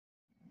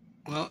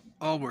Well,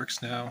 all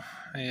works now.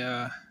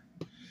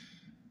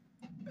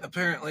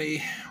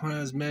 Apparently when I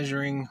was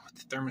measuring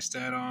with the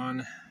thermostat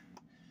on,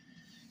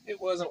 it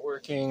wasn't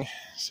working.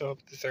 So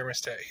the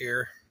thermostat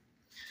here,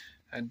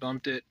 I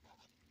bumped it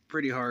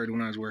pretty hard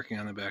when I was working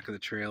on the back of the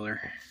trailer.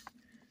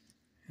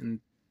 And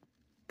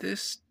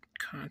this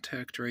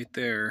contact right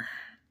there,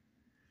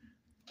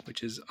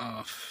 which is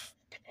off,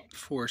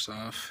 force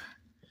off,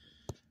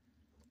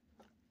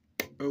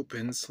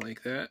 opens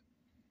like that,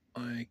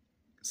 like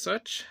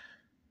such.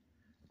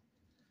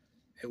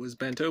 It was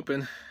bent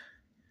open.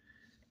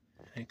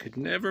 I could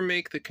never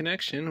make the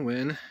connection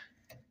when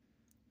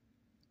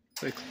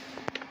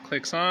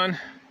clicks on.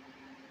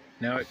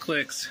 Now it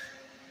clicks.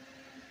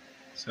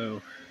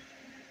 So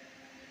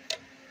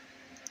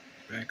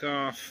back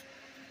off,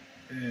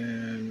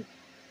 and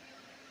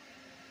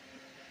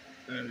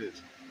that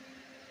is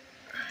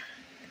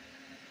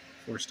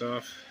forced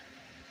off.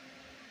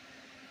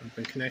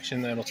 Open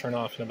connection, that'll turn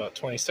off in about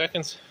 20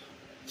 seconds.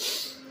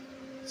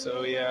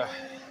 So yeah,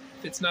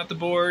 if it's not the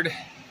board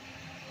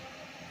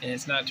and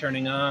it's not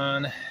turning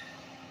on,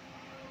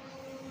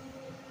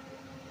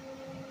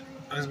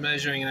 I was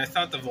measuring and I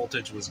thought the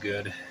voltage was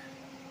good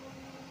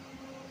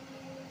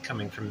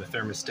coming from the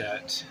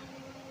thermostat.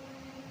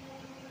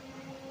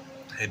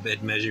 I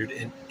had measured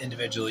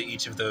individually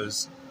each of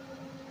those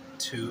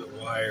two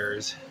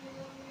wires,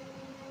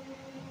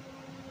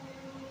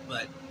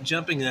 but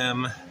jumping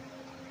them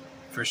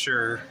for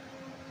sure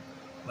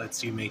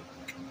lets you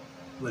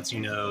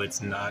know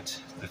it's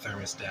not the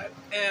thermostat.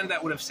 And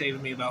that would have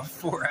saved me about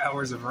 4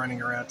 hours of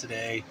running around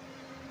today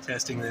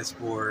testing this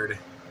board,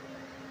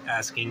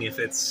 asking if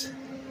it's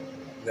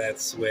that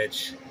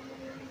switch,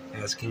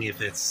 asking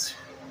if it's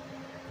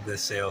the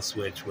sail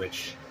switch,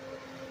 which,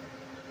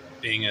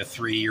 being a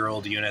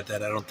 3-year-old unit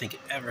that I don't think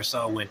it ever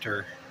saw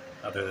winter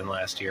other than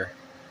last year,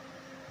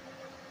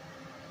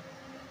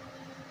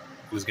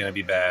 was going to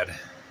be bad,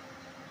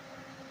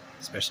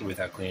 especially with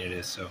how clean it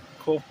is. So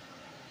cool.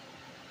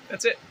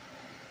 That's it.